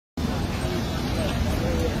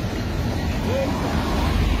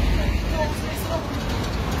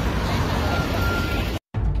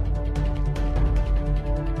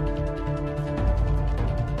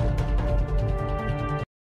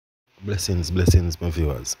Blessings, my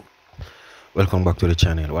viewers. Welcome back to the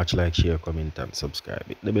channel. Watch, like, share, comment, and subscribe.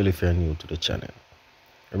 Hit the bell if you're new to the channel.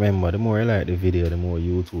 Remember, the more you like the video, the more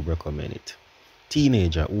YouTube recommend it.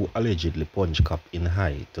 Teenager who allegedly punched cop in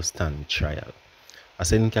eye to stand trial. A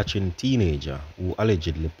scene-catching teenager who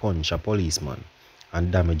allegedly punched a policeman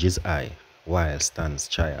and damaged his eye while stands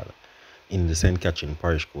trial in the St. Catherine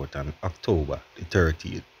Parish Court on October the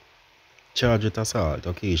 30th. Charged with assault,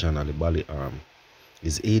 occasionally body arm,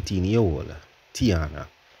 is 18-year-old Tiana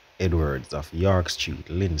Edwards of York Street,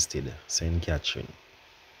 Linstead, St. Catherine.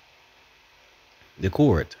 The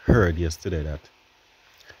court heard yesterday that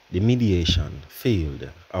the mediation failed,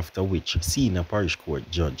 after which Senior Parish Court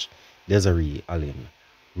Judge Desiree Allen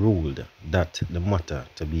ruled that the matter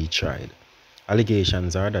to be tried.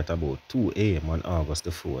 Allegations are that about 2 a.m. on August the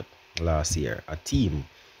 4th last year, a team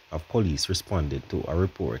of police responded to a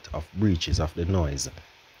report of breaches of the Noise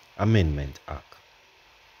Amendment Act.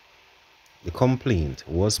 The complainant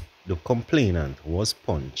was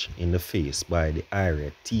punched in the face by the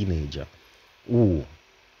irate teenager who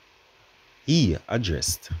he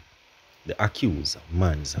addressed the accused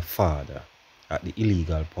man's father at the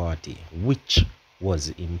illegal party which was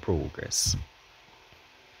in progress.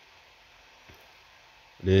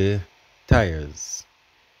 The tires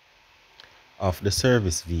of the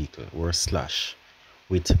service vehicle were slashed,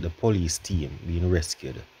 with the police team being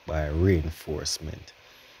rescued by reinforcement.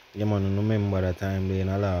 Yeah, man, remember that time in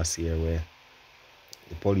the last year where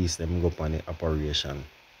the police them go up on the operation.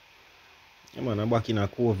 Yeah, man, back in a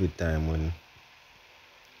COVID time when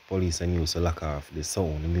police them used to lock off the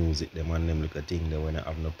sound, the music, them and them little thing there when they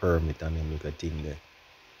have no permit and them little thing there.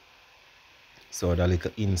 So that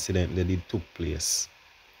little incident that did took place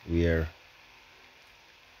where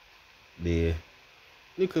the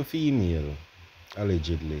little female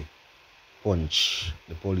allegedly punched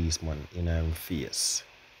the policeman in her face.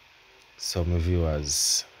 Some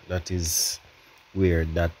viewers, that is where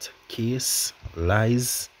that case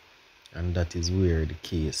lies, and that is where the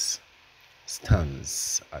case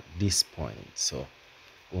stands at this point. So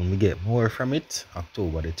when we get more from it,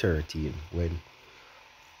 October the 13th, when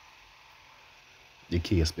the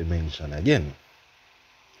case be mentioned again.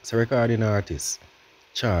 So recording artist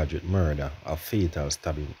charged with murder of fatal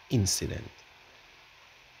stabbing incident.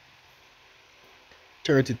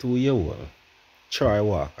 32-year-old Troy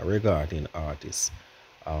Walker, regarding artist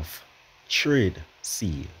of Trade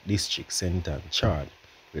C District Center, charged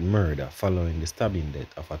with murder following the stabbing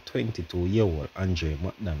death of a 22-year-old Andre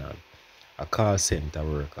McDonald, a call center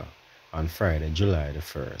worker, on Friday, July the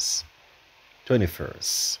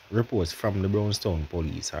 21st. Reports from the Brownstown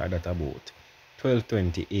police are that about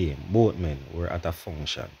 12:20 a.m. both men were at a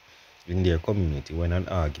function in their community when an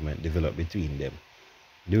argument developed between them.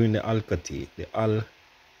 During the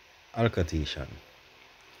altercation,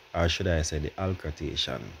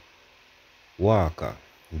 Walker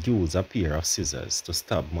used a pair of scissors to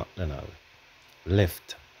stab McDonald,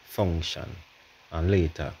 left function, and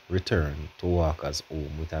later returned to Walker's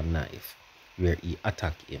home with a knife, where he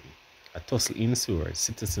attacked him. A tussle ensued,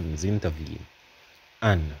 citizens intervened,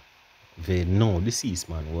 and the now deceased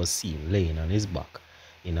man was seen laying on his back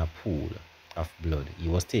in a pool of blood. He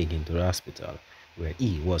was taken to the hospital, where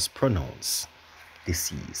he was pronounced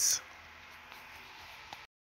deceased.